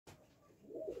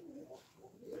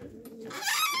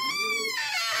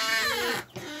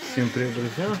Всем привет,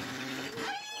 друзья!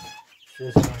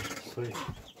 Сейчас своей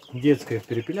детской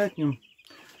перепелятню.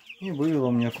 И вывела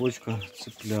у меня квочка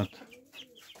цыплят.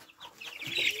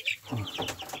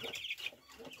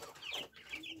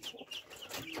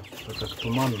 Это так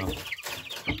туманно.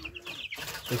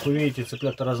 Как вы видите,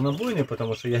 цыплята разнобойные,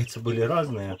 потому что яйца были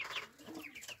разные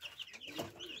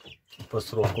по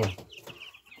сроку.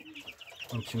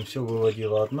 В общем, все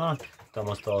выводила одна. Там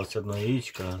осталось одно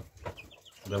яичко.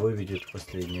 Да выведет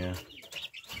последнее.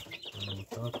 Вот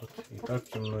так вот. И так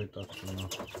темно, и так темно.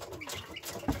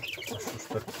 А что ж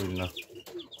так пыльно?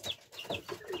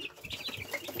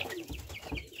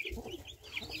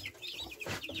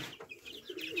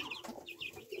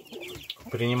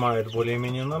 Принимают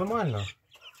более-менее нормально.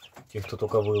 Тех, кто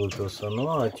только вылупился.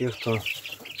 Ну а тех,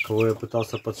 кого я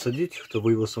пытался подсадить, кто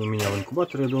вывелся у меня в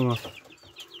инкубаторе дома,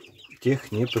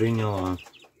 тех не приняла.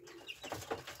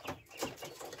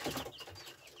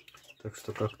 Так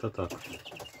что как-то так.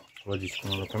 Водичку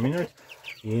надо поменять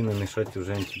и намешать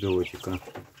уже антибиотика.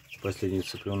 Последний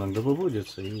цыпленок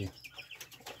довыводится и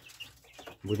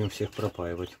будем всех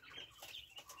пропаивать.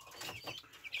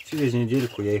 Через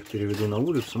недельку я их переведу на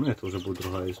улицу, но это уже будет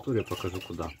другая история, покажу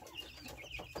куда.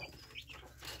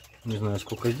 Не знаю,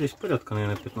 сколько здесь, порядка,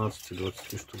 наверное,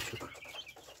 15-20 штучек.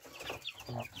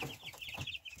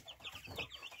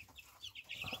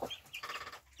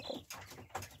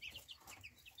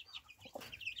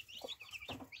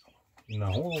 И на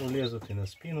голову лезут, и на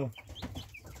спину.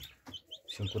 В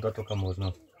общем, куда только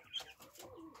можно.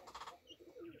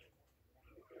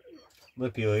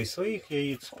 Выпила из своих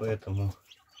яиц, поэтому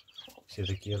все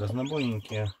такие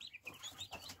разнобойненькие.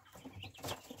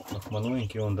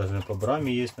 Лохманенькие. Он даже по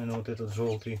браме есть, наверное, вот этот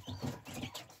желтый.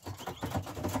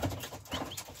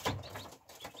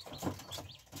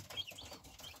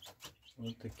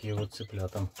 Вот такие вот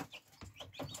цыплята.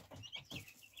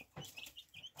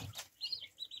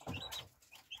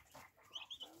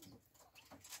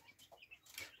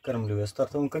 Кормлю я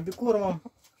стартовым комбикормом.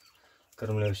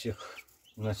 Кормлю всех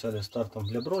вначале стартом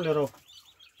для бройлеров.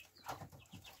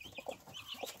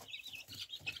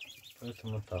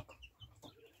 Поэтому так.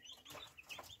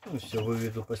 Ну все,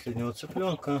 выведу последнего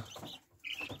цыпленка.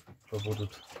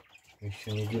 Побудут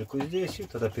еще недельку здесь и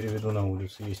тогда переведу на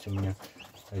улицу. Есть у меня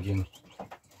один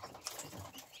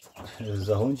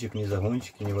загончик, не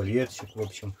загончик, не вольерчик. В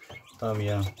общем, там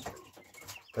я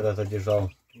когда-то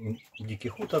держал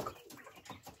диких уток.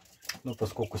 Но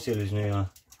поскольку селезню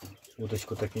я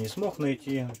уточку так и не смог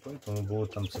найти, поэтому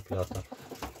будут там цыплята.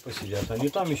 Посидят они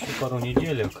там еще пару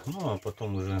неделек, ну а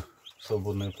потом уже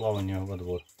свободное плавание во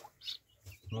двор.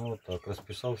 Ну вот так,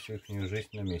 расписал всю их жизнь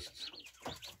на месяц.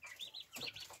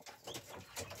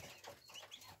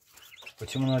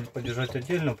 Почему надо подержать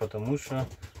отдельно? Потому что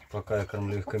пока я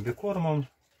кормлю их комбикормом,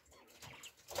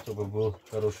 чтобы был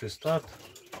хороший старт,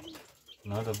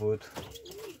 надо будет,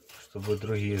 чтобы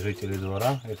другие жители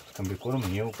двора этот комбикорм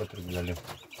не употребляли.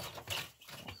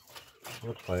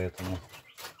 Вот поэтому.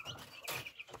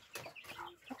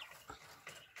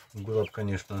 Было бы,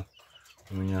 конечно,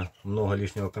 у меня много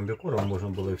лишнего комбикорма, можно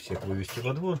было и всех вывести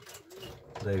во двор,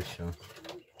 да и все.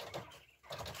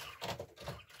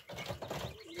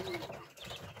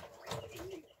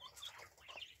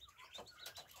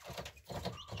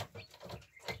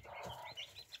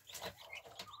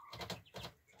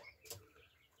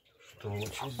 Что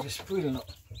очень здесь пыльно.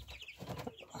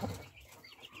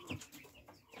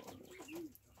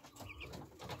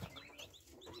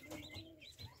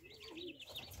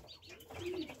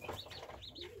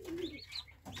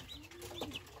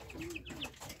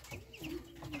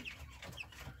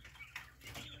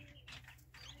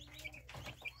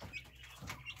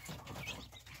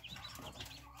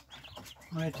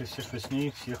 Знаете, все, что с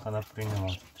ней, всех она приняла.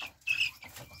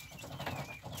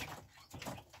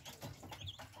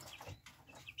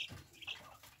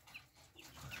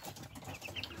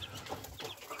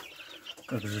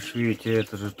 Как же видите,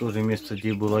 это же тоже место,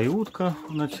 где была и утка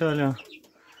в начале.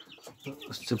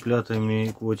 С цыплятами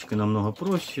и квочкой намного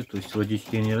проще, то есть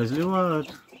водички не разливают.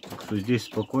 Так что здесь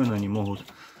спокойно они могут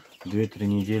 2-3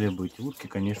 недели быть. Утки,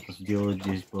 конечно, сделают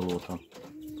здесь болото.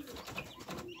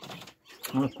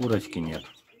 А курочки нет.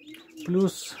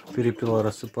 Плюс перепела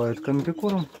рассыпает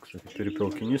комбикорм. Кстати,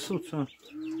 перепелки несутся.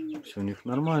 Все у них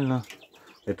нормально.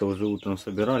 Это уже утром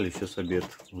собирали, сейчас обед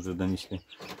уже донесли.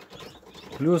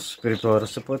 Плюс перепела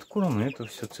рассыпает корм, и это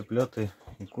все цыпляты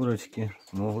и курочки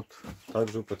могут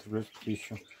также употреблять в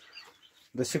пищу.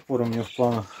 До сих пор у меня в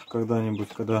планах когда-нибудь,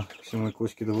 когда все мои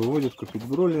кочки довыводят, купить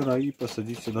бройлера и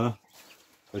посадить сюда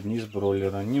под низ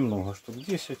бройлера. Немного, штук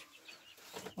 10.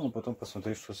 Ну, а потом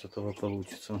посмотреть, что с этого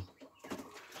получится.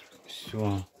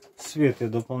 Все. Свет я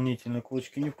дополнительно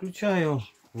квочки не включаю.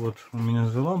 Вот у меня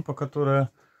же лампа, которая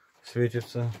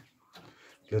светится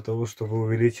для того, чтобы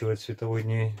увеличивать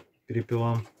световой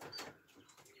перепелам.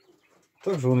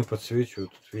 Также он и подсвечивает,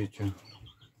 вот видите,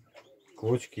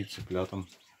 квочки и цыплятам.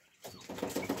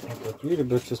 Вот так. И,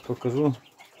 ребят, сейчас покажу,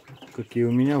 какие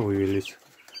у меня вывелись.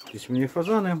 Здесь у меня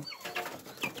фазаны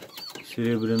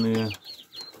серебряные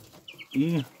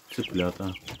и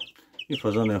цыплята. И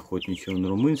фазаны охотничьи. Он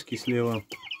румынский слева.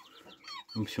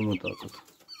 В общем, вот так вот.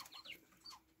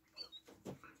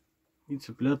 И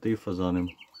цыплята, и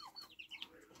фазаны.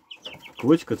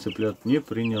 Квочка цыплят не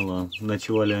приняла.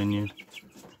 Ночевали они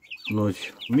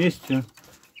ночь вместе,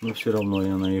 но все равно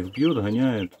она их бьет,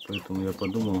 гоняет. Поэтому я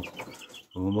подумал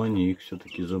в Умане их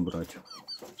все-таки забрать,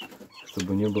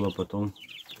 чтобы не было потом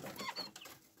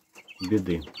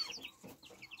беды.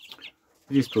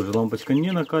 Здесь тоже лампочка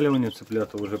не накаливания,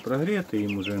 цыплята уже прогреты,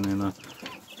 им уже, наверное,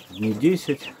 дней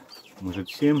 10, может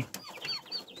 7.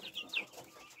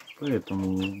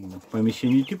 Поэтому в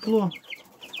помещении тепло.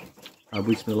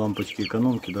 Обычной лампочки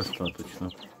экономки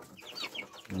достаточно.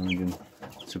 Один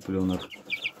цыпленок.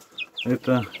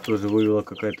 Это тоже вывела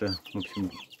какая-то, в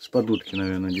общем, с подутки,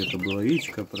 наверное, где-то была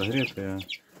яичко прогретая.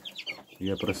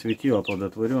 Я просветил,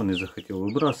 оплодотворенный, захотел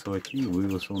выбрасывать, и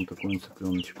вывелся он такой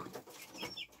цыпленочек.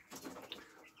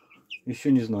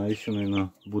 Еще не знаю, еще,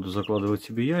 наверное, буду закладывать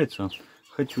себе яйца.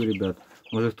 Хочу, ребят,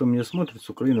 может, кто меня смотрит с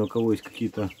Украины, у кого есть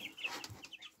какие-то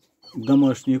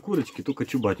домашние курочки, только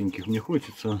чубатеньких мне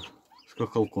хочется, с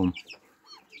хохолком.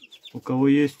 У кого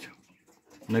есть,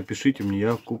 напишите мне,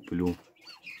 я куплю.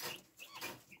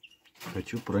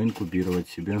 Хочу проинкубировать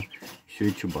себе еще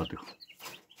и чубатых.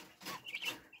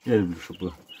 Я люблю,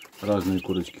 чтобы разные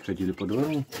курочки ходили по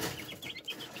двору.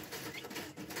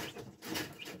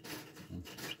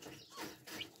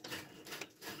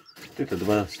 Это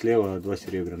два слева, два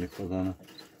серебряных фазана.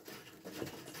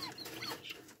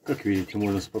 Как видите,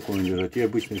 можно спокойно держать и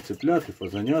обычных цыплят, и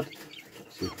фазанят.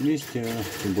 Всех вместе.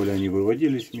 Тем более они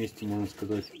выводились вместе, можно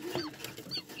сказать.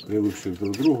 Привыкшие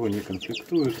друг к другу, не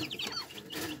конфликтуют.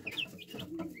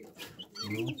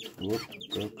 Ну, вот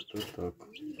как-то так.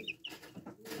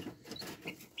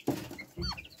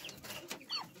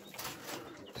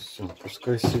 Все,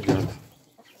 пускай сидят.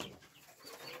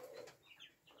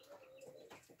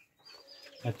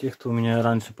 А тех, кто у меня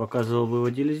раньше показывал,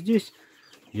 выводили здесь,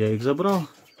 я их забрал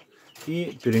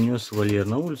и перенес в вольер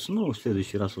на улицу. Ну, в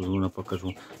следующий раз, возможно,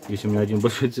 покажу. Здесь у меня один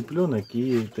большой цыпленок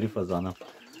и 3 фазана.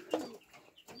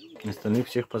 Остальных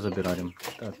всех позабирали.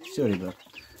 Так, все, ребят.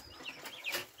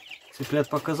 Цыплят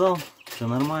показал, все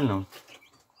нормально.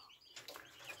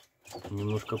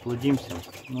 Немножко плодимся.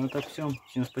 Ну, это все.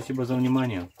 Всем спасибо за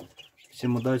внимание.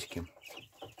 Всем удачки.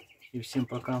 И всем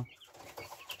пока.